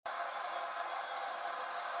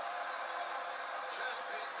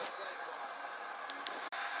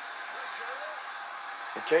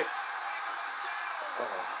Okay.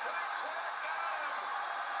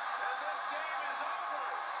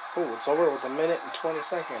 Oh, it's over with a minute and 20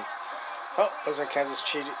 seconds. Oh, those are Kansas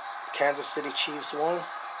City Chiefs won.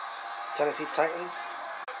 Tennessee Titans.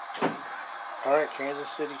 All right, Kansas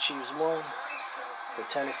City Chiefs won. The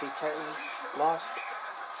Tennessee Titans lost.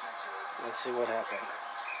 Let's see what happened.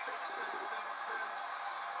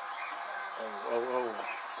 Oh.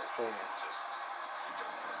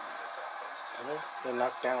 They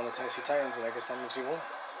knocked down the Tennessee Titans, and I guess that means he won.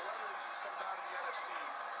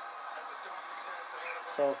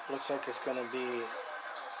 So, looks like it's going to be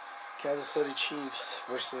Kansas City Chiefs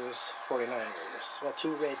versus 49ers. Well,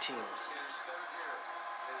 two red teams.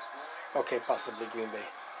 Okay, possibly Green Bay.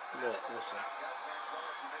 But we'll see.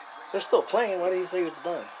 They're still playing. Why do you say it's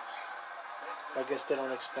done? I guess they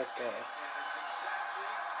don't expect that.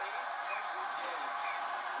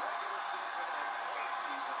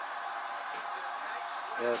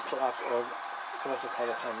 Yeah, the clock, or I must have called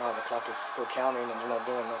a timeout. The clock is still counting and they're not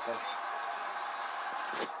doing nothing.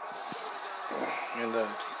 And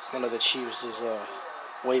one of the Chiefs is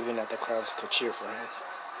waving at the crowds to cheer for him.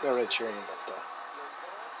 They're already cheering, but still.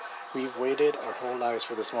 We've waited our whole lives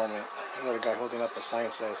for this moment. Another guy holding up a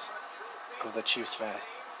sign says, of the Chiefs fan.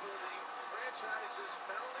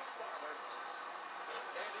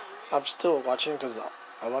 I'm still watching because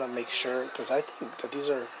I want to make sure, because I think that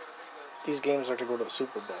these games are to go to the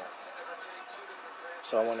Super Bowl.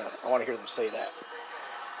 So I want to hear them say that,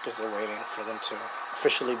 because they're waiting for them to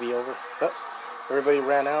officially be over. But everybody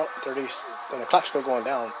ran out. And the clock's still going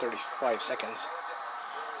down. 35 seconds.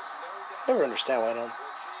 I never understand why don't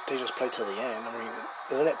they just play till the end. I mean,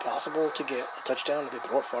 isn't it possible to get a touchdown if they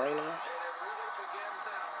throw it far enough?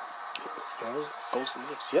 Goes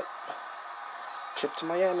Eagles. Yep. Trip to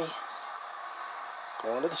Miami.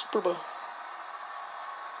 Going to the Super Bowl.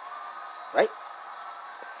 Right?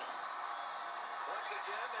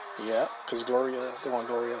 Yeah, because they want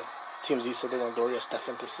Gloria. TMZ said they want Gloria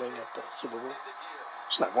Stefan to sing at the Super Bowl.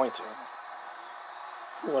 She's not going to.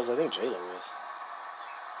 Who was? I think J-Lo was.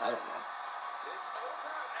 I don't know.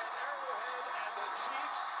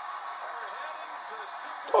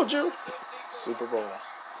 Told you. Super Bowl.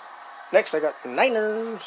 Next, I got the Niners.